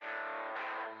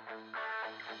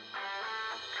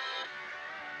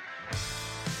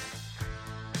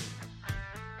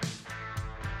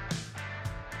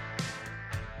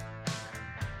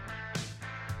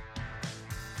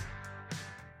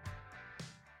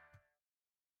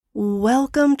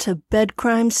Welcome to Bed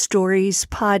Crime Stories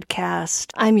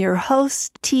Podcast. I'm your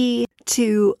host, T.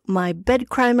 To my bed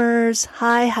crimers,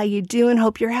 hi, how you doing?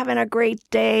 Hope you're having a great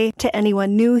day. To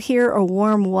anyone new here, a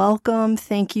warm welcome.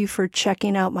 Thank you for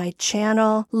checking out my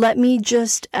channel. Let me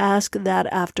just ask that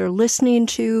after listening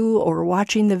to or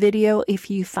watching the video, if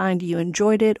you find you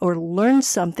enjoyed it or learned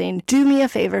something, do me a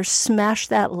favor, smash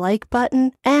that like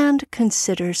button and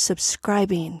consider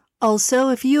subscribing. Also,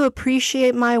 if you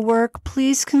appreciate my work,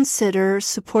 please consider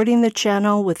supporting the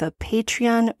channel with a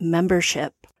Patreon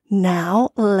membership.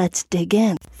 Now, let's dig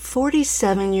in.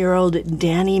 47-year-old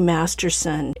Danny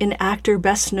Masterson, an actor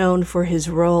best known for his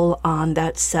role on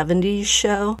That 70s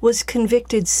Show, was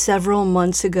convicted several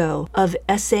months ago of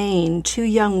essaying two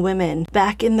young women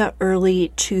back in the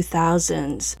early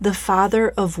 2000s. The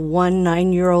father of one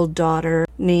 9-year-old daughter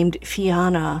named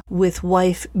Fiona with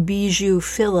wife Bijou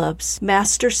Phillips,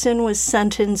 Masterson was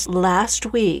sentenced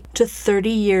last week to 30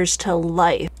 years to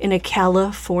life in a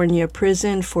California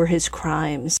prison for his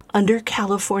crimes. Under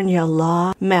California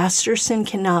law, Masterson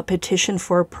cannot petition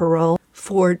for parole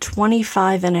for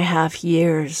 25 and a half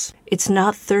years. It's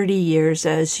not 30 years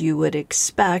as you would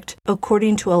expect,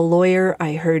 according to a lawyer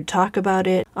I heard talk about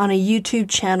it on a YouTube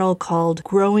channel called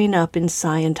Growing Up in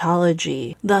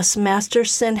Scientology. Thus,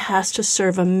 Masterson has to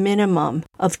serve a minimum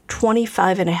of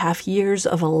 25 and a half years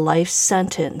of a life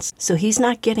sentence, so he's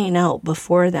not getting out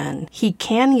before then. He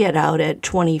can get out at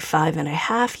 25 and a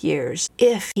half years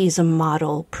if he's a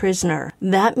model prisoner.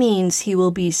 That means he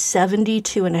will be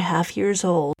 72 and a half years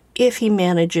old if he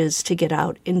manages to get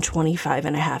out in 25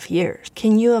 and a half years.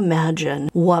 Can you imagine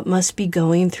what must be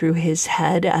going through his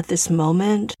head at this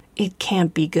moment? It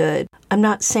can't be good. I'm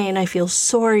not saying I feel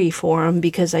sorry for him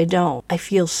because I don't. I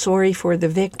feel sorry for the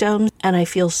victims, and I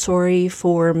feel sorry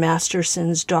for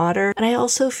Masterson's daughter, and I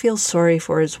also feel sorry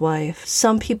for his wife.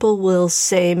 Some people will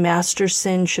say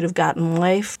Masterson should have gotten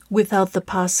life without the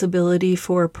possibility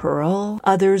for parole.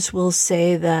 Others will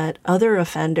say that other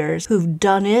offenders who've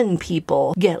done in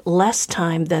people get less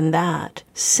time than that.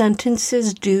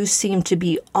 Sentences do seem to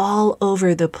be all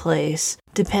over the place,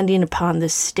 depending upon the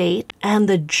state and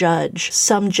the judge.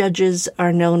 Some judges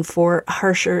are known for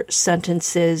harsher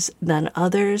sentences than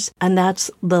others, and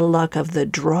that's the luck of the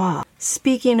draw.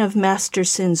 Speaking of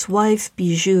Masterson's wife,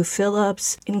 Bijou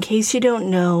Phillips, in case you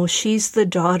don't know, she's the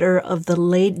daughter of the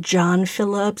late John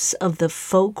Phillips of the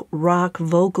folk rock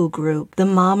vocal group, the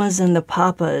Mamas and the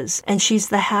Papas, and she's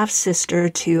the half-sister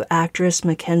to actress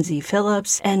Mackenzie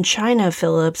Phillips and China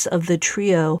Phillips of the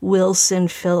trio Wilson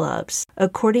Phillips.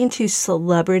 According to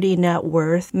Celebrity Net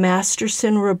Worth,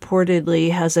 Masterson reportedly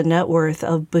has a net worth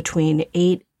of between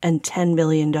 $8 and $10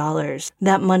 million.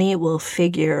 That money will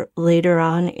figure later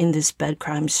on in this bed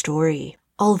crime story.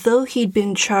 Although he'd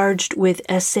been charged with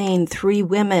essaying three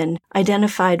women,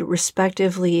 identified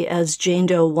respectively as Jane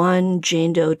Doe 1,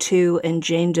 Jane Doe 2, and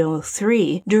Jane Doe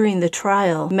 3, during the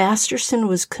trial, Masterson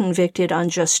was convicted on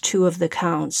just two of the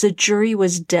counts. The jury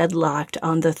was deadlocked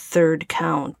on the third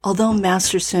count. Although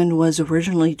Masterson was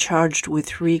originally charged with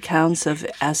 3 counts of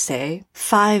essay,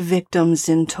 5 victims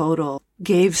in total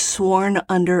gave sworn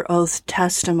under oath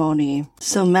testimony,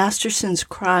 so Masterson's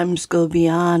crimes go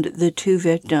beyond the 2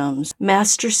 victims.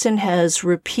 Masterson has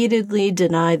repeatedly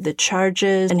denied the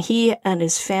charges, and he and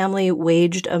his family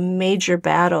waged a major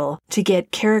battle to get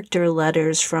character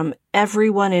letters from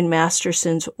everyone in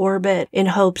Masterson's orbit in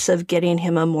hopes of getting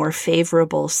him a more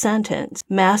favorable sentence.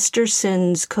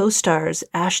 Masterson's co-stars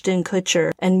Ashton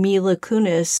Kutcher and Mila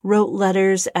Kunis wrote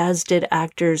letters, as did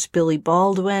actors Billy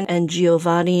Baldwin and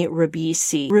Giovanni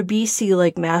Ribisi. Ribisi,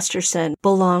 like Masterson,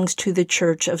 belongs to the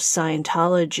Church of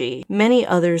Scientology. Many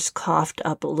others coughed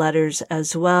up letters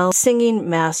as well, singing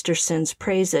Masterson's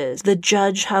praises. The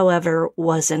judge, however,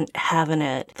 wasn't having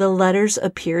it. The letters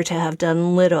appear to have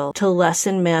done little to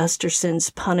lessen Masterson's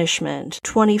punishment.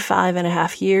 25 and a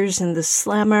half years in the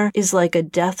slammer is like a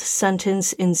death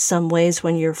sentence in some ways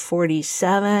when you're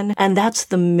 47, and that's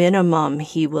the minimum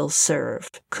he will serve.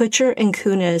 Kutcher and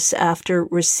Kunis, after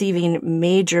receiving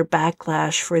major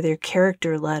backlash for their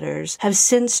character letters, have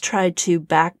since tried to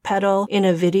backpedal in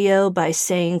a video by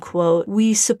saying, quote,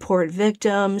 "We support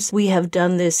victims. We have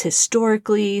done this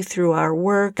historically through our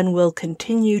work and will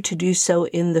continue to do so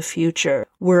in the future.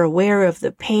 We're aware of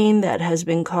the pain that has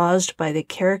been caused by the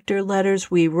character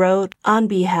letters we wrote on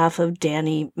behalf of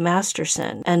Danny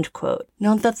Masterson," end quote.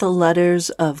 Note that the letters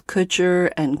of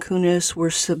Kutcher and Kunis were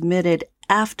submitted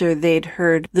after they'd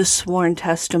heard the sworn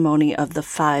testimony of the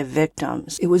 5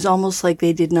 victims. It was almost like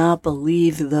they did not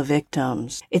believe the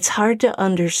victims. It's hard to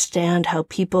understand how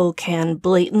people can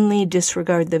blatantly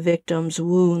disregard the victims'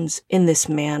 wounds in this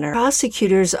manner.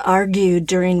 Prosecutors argued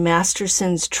during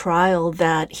Masterson's trial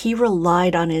that he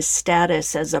relied on his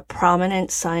status as a prominent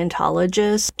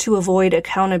Scientologist to avoid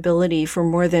accountability for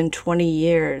more than 20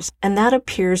 years, and that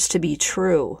appears to be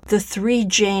true. The 3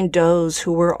 Jane Does,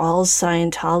 who were all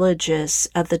Scientologists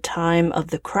at the time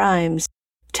of the crimes,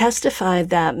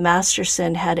 testified that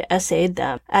Masterson had essayed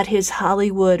them at his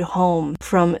Hollywood home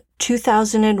from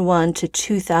 2001 to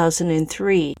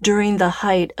 2003, during the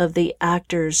height of the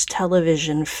actor's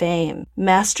television fame.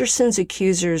 Masterson's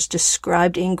accusers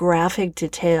described in graphic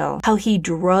detail how he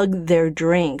drugged their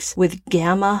drinks with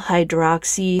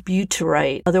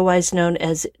gamma-hydroxybutyrate, otherwise known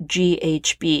as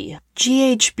GHB.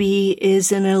 GHB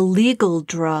is an illegal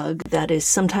drug that is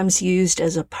sometimes used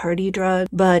as a party drug,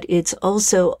 but it's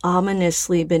also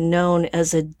ominously been known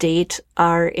as a date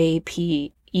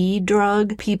RAP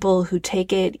drug. People who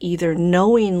take it either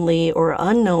knowingly or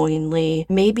unknowingly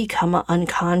may become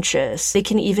unconscious. They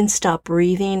can even stop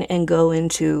breathing and go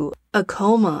into a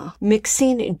coma.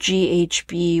 Mixing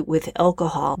GHB with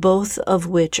alcohol, both of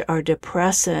which are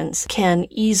depressants, can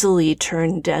easily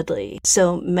turn deadly.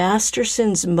 So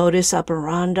Masterson's modus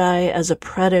operandi as a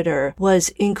predator was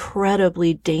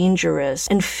incredibly dangerous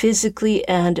and physically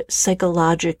and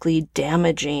psychologically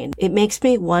damaging. It makes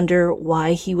me wonder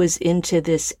why he was into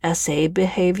this SA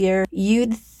behavior.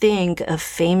 You'd think a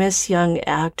famous young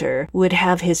actor would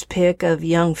have his pick of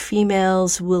young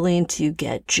females willing to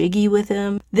get jiggy with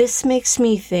him. This makes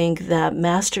me think that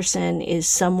Masterson is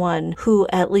someone who,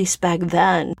 at least back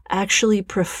then, actually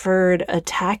preferred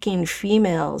attacking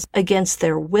females against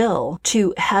their will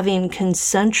to having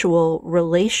consensual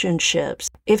relationships.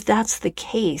 If that's the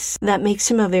case, that makes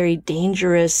him a very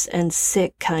dangerous and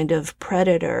sick kind of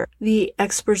predator. The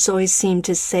experts always seem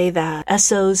to say that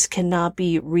SOs cannot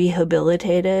be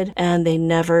rehabilitated and they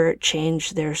never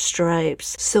change their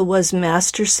stripes. So was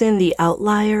Masterson the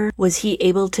outlier? Was he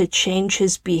able to change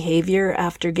his behavior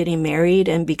after getting married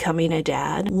and becoming a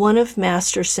dad? One of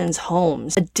Masterson's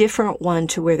homes, a different one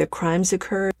to where the crimes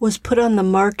occurred, was put on the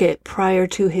market prior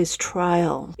to his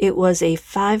trial. It was a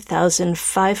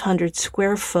 5,500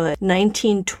 square foot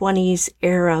 1920s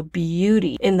era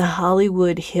beauty in the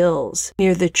Hollywood Hills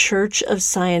near the Church of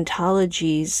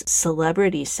Scientology's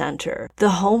Celebrity Center. The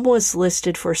home was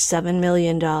listed for $7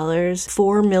 million,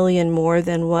 $4 million more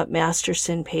than what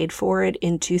Masterson paid for it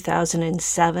in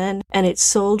 2007, and it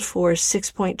sold for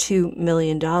 $6.2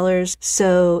 million,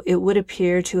 so it would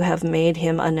appear to have made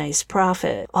him a nice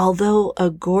profit. Although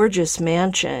a gorgeous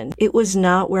mansion, it was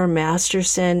not where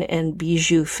Masterson and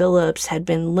Bijou Phillips had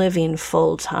been living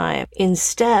full-time.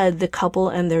 Instead, the couple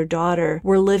and their daughter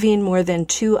were living more than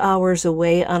 2 hours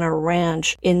away on a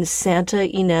ranch in Santa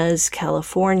Ynez,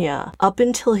 California. Up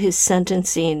until his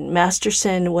sentencing,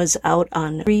 Masterson was out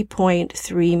on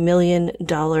 $3.3 million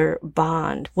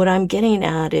bond. What I'm getting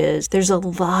at is there's a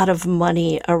lot of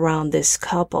money around this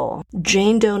couple.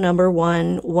 Jane Doe number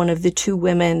 1, one of the 2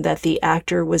 women that the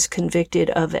actor was convicted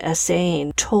of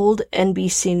essaying, told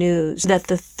NBC News that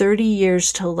the 30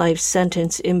 years to life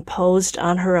sentence imposed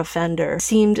on her offender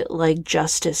seemed like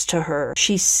justice to her.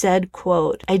 She said,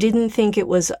 quote, "I didn't think it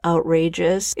was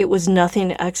outrageous. It was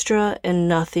nothing extra and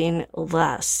nothing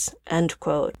less," end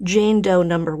quote. Jane Doe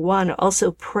number 1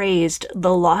 also praised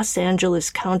the Los Angeles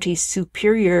County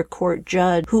Superior Court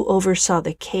judge who oversaw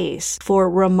the case for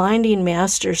reminding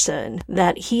Masterson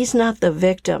that he's not the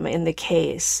victim in the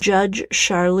case. Judge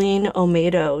Charlene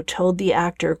Omedo told the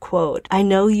actor, quote, "I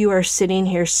know you are sitting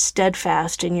here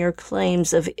steadfast in your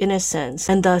claims of innocence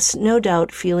and thus no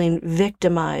doubt feeling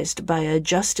victimized by a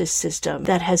justice system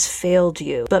that has failed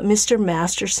you. But Mr.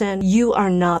 Masterson, you are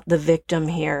not the victim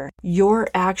here. Your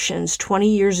actions 20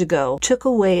 years ago took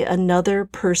away another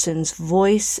person's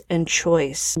voice and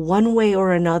choice. One way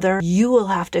or another, you will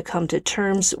have to come to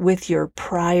terms with your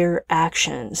prior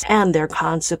actions and their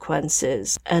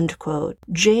consequences," end quote.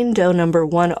 Jane Doe number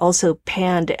 1 also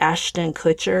panned Ashton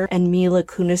Kutcher and Mila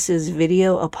Kunis's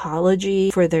video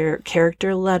apology for their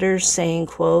character letters, saying,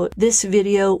 quote, "This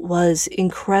video was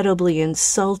incredibly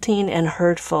insulting and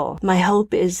hurtful. My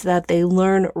hope is that they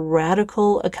learn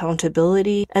radical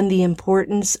accountability and the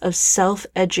importance of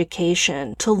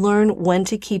self-education to learn when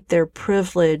to keep their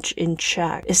privilege in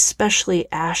check, especially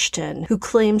Ashton, who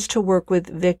claims to work with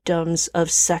victims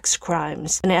of sex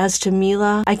crimes. And as to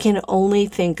Mila, I can only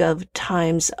think of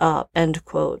Time's Up, end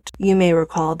quote. You may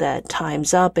recall that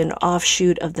Time's Up, an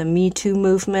offshoot of the Me Too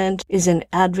movement, is an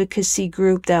advocacy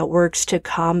group that works to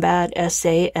combat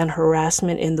SA and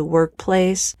harassment in the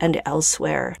workplace and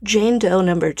elsewhere. Jane Doe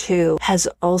number 2 has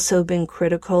also been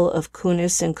critical of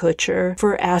Kunis and Kutcher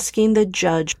for asking the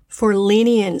judge for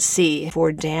leniency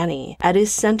for Danny. At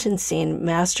his sentencing,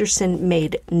 Masterson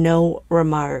made no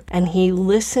remark, and he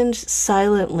listened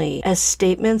silently as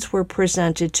statements were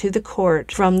presented to the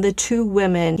court from the 2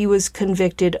 women he was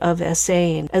convicted of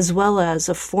SAing, as well as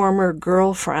a former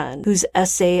girlfriend whose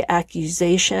SA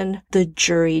accusation the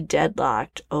jury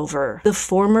deadlocked over. The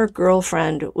former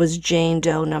girlfriend was Jane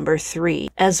Doe number 3.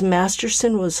 As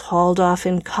Masterson was hauled off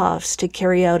in cuffs to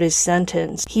carry out his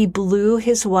sentence, he blew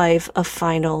his wife a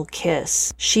final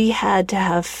kiss. She had to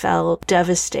have felt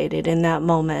devastated in that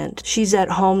moment. She's at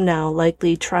home now,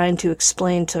 likely trying to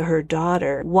explain to her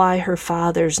daughter why her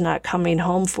father's not coming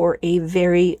home for a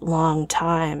very long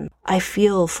time. I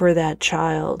feel for that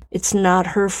child. It's not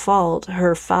her fault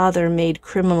her father made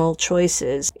criminal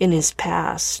choices in his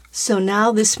past. So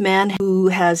now this man who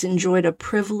has enjoyed a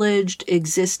privileged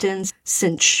existence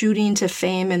since shooting to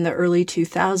fame in the early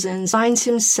 2000s finds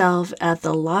himself at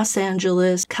the Los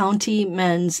Angeles County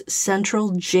Men's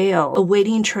Central Jail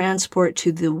awaiting transport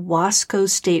to the Wasco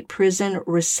State Prison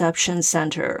Reception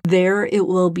Center. There it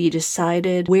will be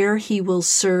decided where he will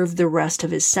serve the rest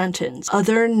of his sentence.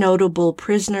 Other notable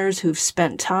prisoners who've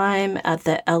spent time at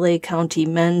the LA County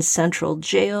Men's Central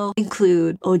Jail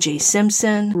include O.J.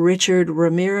 Simpson, Richard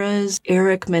Ramirez,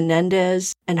 Eric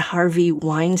Menendez, and Harvey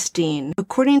Weinstein.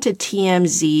 According to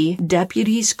TMZ,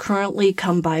 deputies currently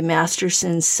come by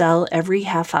Masterson's cell every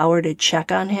half hour to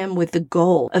check on him with the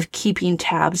goal of keeping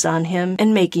tabs on him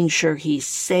and making sure he's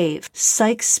safe.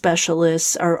 Psych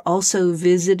specialists are also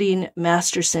visiting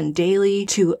Masterson daily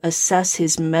to assess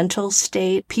his mental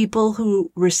state. People who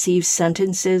receive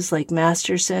sentences like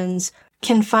Masterson's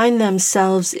can find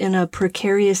themselves in a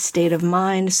precarious state of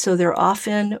mind, so they're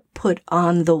often put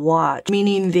on the watch,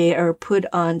 meaning they are put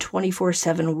on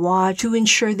 24/7 watch to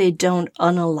ensure they don't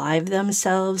unalive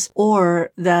themselves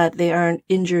or that they aren't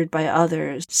injured by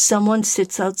others. Someone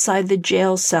sits outside the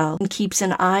jail cell and keeps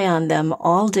an eye on them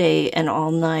all day and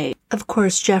all night. Of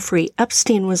course, Jeffrey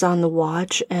Epstein was on the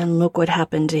watch, and look what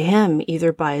happened to him,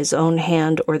 either by his own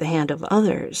hand or the hand of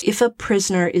others. If a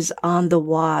prisoner is on the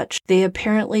watch, they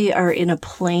apparently are in a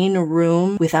plain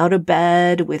room without a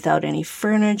bed, without any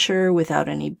furniture, without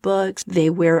any books. They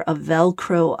wear a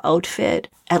Velcro outfit.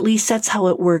 At least that's how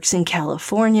it works in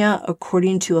California,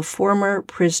 according to a former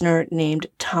prisoner named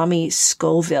Tommy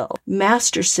Scoville.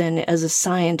 Masterson, as a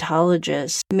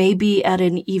Scientologist, may be at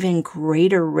an even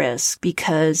greater risk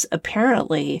because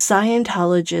apparently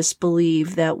Scientologists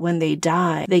believe that when they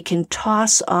die, they can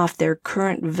toss off their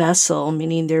current vessel,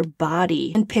 meaning their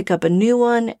body, and pick up a new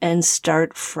one and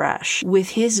start fresh. With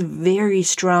his very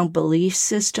strong belief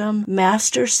system,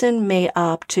 Masterson may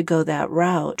opt to go that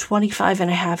route. 25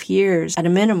 and a half years at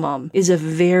a minimum is a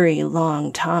very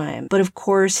long time. But of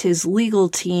course, his legal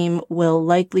team will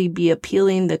likely be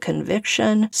appealing the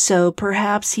conviction, so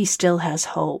perhaps he still has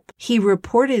hope. He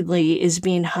reportedly is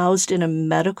being housed in a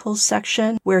medical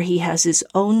section where he has his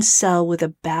own cell with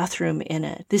a bathroom in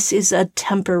it. This is a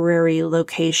temporary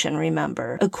location,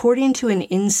 remember. According to an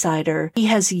insider, he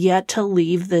has yet to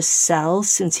leave the cell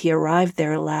since he arrived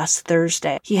there last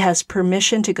Thursday. He has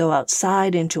permission to go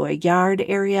outside into a yard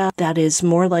area that is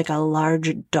more like a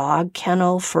large dog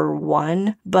kennel for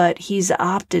one, but he's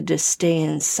opted to stay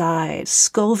inside.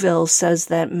 Scoville says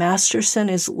that Masterson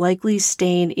is likely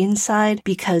staying inside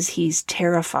because he's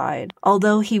terrified.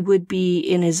 Although he would be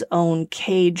in his own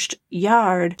caged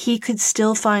yard, he could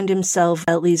still find himself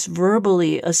at least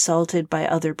verbally assaulted by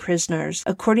other prisoners.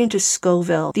 According to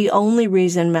Scoville, the only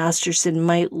reason Masterson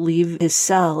might leave his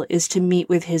cell is to meet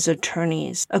with his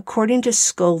attorneys. According to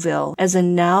Scoville, as a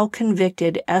now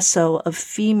convicted SO of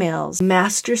females,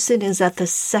 Masterson is at the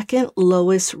second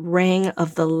lowest rung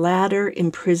of the ladder in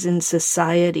prison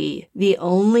society. The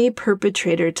only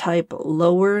perpetrator type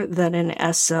lower than an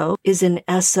SO is an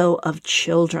SO of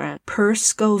children. Per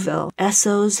Scoville,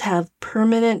 SOs have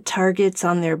permanent targets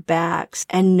on their backs,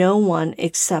 and no one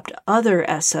except other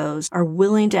SOs are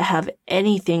willing to have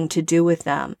anything to do with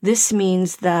them. This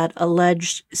means that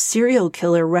alleged serial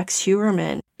killer Rex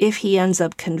Heuermann if he ends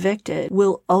up convicted,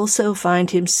 will also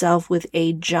find himself with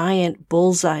a giant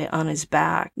bullseye on his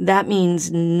back. That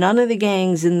means none of the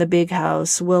gangs in the big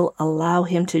house will allow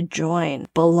him to join.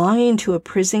 Belonging to a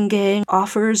prison gang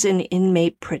offers an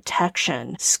inmate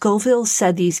protection. Scoville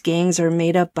said these gangs are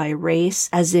made up by race,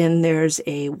 as in there's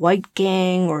a white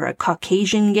gang or a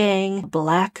Caucasian gang, a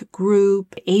black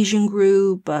group, Asian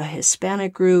group, a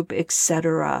Hispanic group,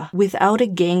 etc. Without a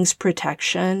gang's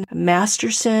protection,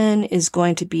 Masterson is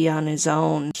going to be on his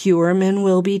own. Hewerman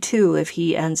will be too if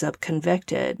he ends up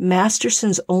convicted.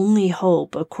 Masterson's only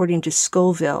hope, according to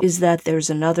Scoville, is that there's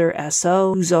another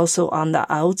SO who's also on the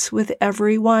outs with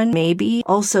everyone, maybe.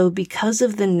 Also, because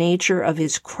of the nature of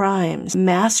his crimes,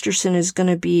 Masterson is going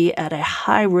to be at a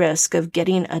high risk of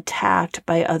getting attacked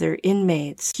by other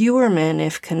inmates. Hewerman,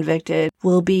 if convicted,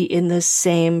 will be in the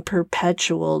same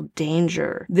perpetual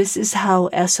danger. This is how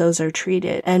SOs are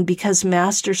treated, and because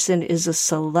Masterson is a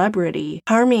celebrity,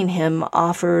 harming him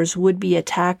offers would-be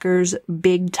attackers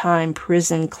big-time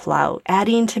prison clout.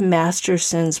 Adding to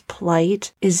Masterson's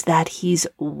plight is that he's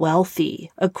wealthy.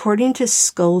 According to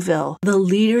Scoville, the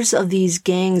leaders of these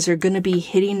gangs are going to be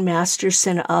hitting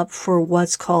Masterson up for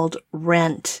what's called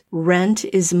rent. Rent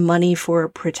is money for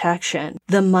protection.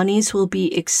 The monies will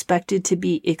be expected to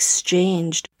be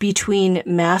exchanged between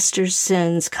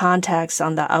Masterson's contacts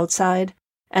on the outside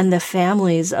and the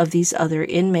families of these other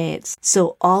inmates.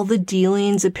 So all the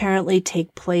dealings apparently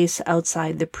take place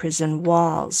outside the prison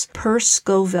walls. Per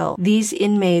Scoville, these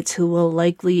inmates who will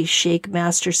likely shake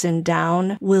Masterson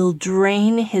down will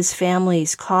drain his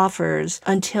family's coffers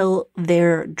until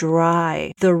they're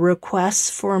dry. The requests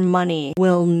for money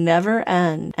will never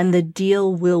end, and the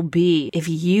deal will be, if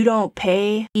you don't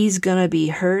pay, he's gonna be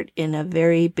hurt in a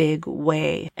very big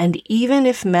way. And even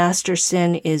if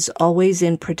Masterson is always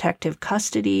in protective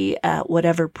custody at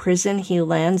whatever prison he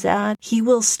lands at, he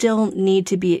will still need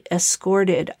to be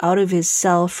escorted out of his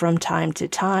cell from time to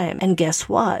time. And guess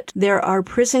what? There are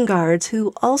prison guards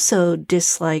who also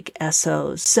dislike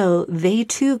SOs, so they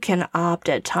too can opt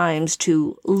at times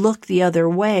to look the other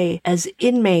way as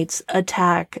inmates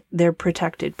attack their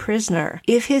protected prisoner.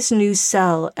 If his new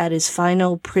cell at his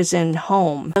final prison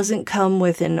home doesn't come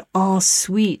with an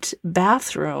ensuite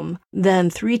bathroom, then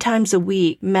 3 times a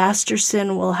week,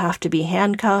 Masterson will have to be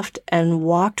handcuffed and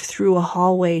walked through a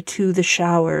hallway to the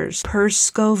showers. Per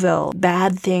Scoville,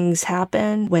 bad things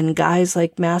happen when guys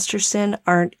like Masterson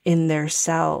aren't in their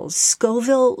cells.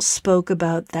 Scoville spoke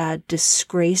about that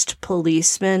disgraced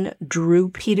policeman, Drew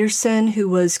Peterson, who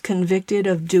was convicted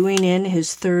of doing in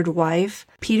his 3rd wife.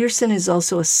 Peterson is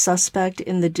also a suspect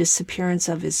in the disappearance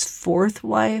of his 4th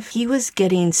wife. He was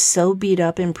getting so beat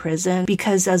up in prison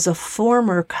because as a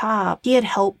former cop, he had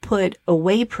helped put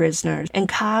away prisoners, and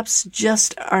cops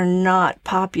just are not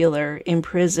popular in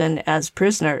prison as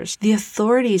prisoners. The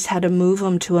authorities had to move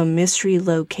him to a mystery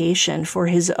location for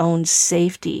his own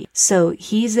safety. So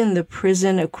he's in the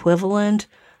prison equivalent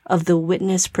of the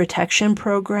witness protection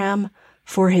program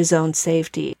for his own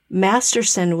safety.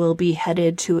 Masterson will be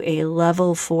headed to a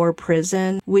level 4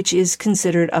 prison, which is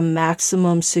considered a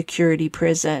maximum security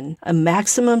prison. A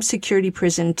maximum security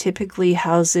prison typically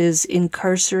houses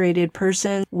incarcerated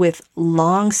persons with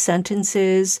long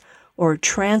sentences or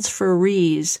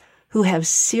transferees who have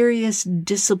serious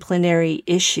disciplinary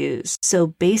issues. So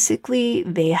basically,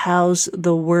 they house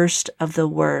the worst of the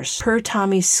worst. Per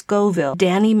Tommy Scoville,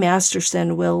 Danny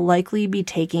Masterson will likely be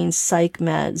taking psych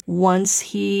meds once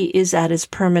he is at his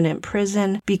permanent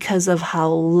prison because of how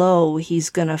low he's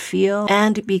gonna feel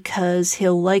and because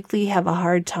he'll likely have a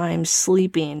hard time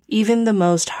sleeping. Even the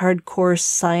most hardcore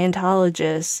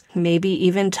Scientologists, maybe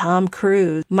even Tom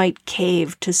Cruise, might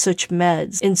cave to such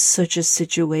meds in such a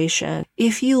situation.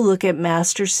 If you look at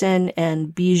Masterson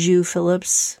and Bijou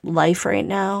Phillips' life right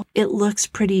now, it looks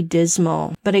pretty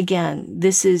dismal. But again,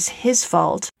 this is his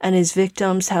fault, and his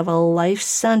victims have a life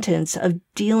sentence of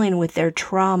dealing with their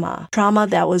trauma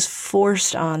that was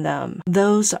forced on them.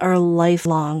 Those are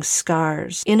lifelong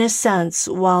scars. In a sense,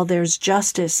 while there's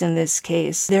justice in this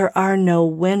case, there are no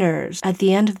winners. At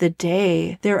the end of the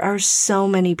day, there are so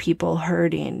many people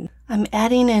hurting. I'm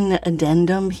adding an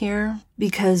addendum here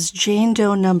because Jane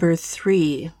Doe number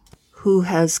 3, who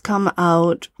has come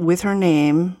out with her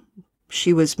name,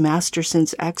 she was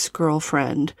Masterson's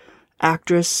ex-girlfriend,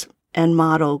 actress and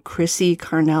model Chrissy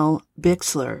Carnell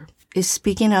Bixler. is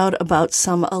speaking out about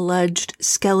some alleged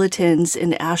skeletons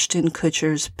in Ashton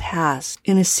Kutcher's past.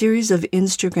 In a series of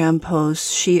Instagram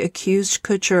posts, she accused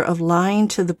Kutcher of lying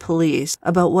to the police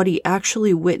about what he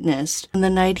actually witnessed on the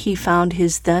night he found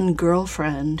his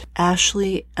then-girlfriend,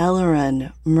 Ashley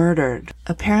Ellerin, murdered.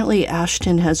 Apparently,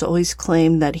 Ashton has always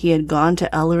claimed that he had gone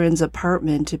to Ellerin's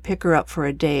apartment to pick her up for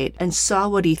a date and saw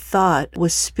what he thought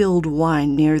was spilled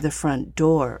wine near the front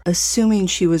door. Assuming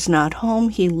she was not home,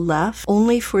 he left,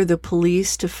 only for the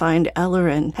police to find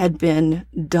Ellerin had been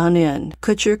done in.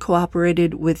 Kutcher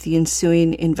cooperated with the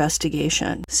ensuing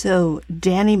investigation. So,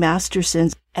 Danny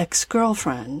Masterson's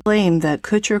ex-girlfriend claimed that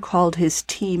Kutcher called his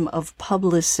team of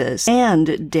publicists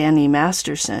and Danny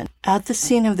Masterson at the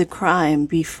scene of the crime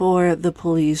before the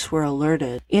police were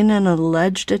alerted in an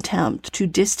alleged attempt to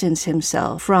distance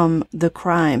himself from the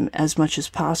crime as much as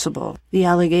possible. The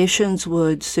allegations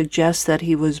would suggest that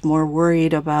he was more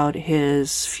worried about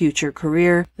his future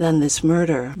career than this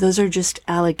murder. Those are just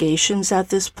allegations at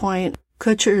this point.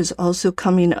 Kutcher is also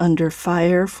coming under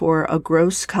fire for a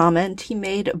gross comment he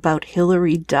made about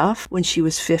Hilary Duff when she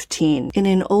was 15 in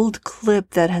an old clip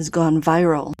that has gone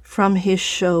viral from his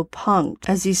show Punk'd.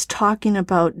 As he's talking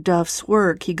about Duff's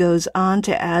work, he goes on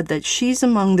to add that she's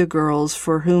among the girls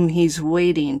for whom he's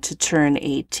waiting to turn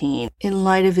 18. In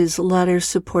light of his letter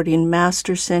supporting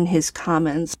Masterson, his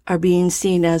comments are being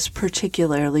seen as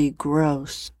particularly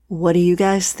gross. What do you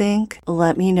guys think?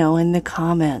 Let me know in the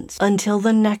comments. Until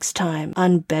the next time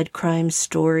on Bed Crime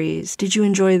Stories. Did you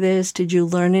enjoy this? Did you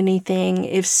learn anything?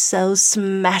 If so,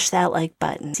 smash that like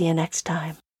button. See you next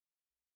time.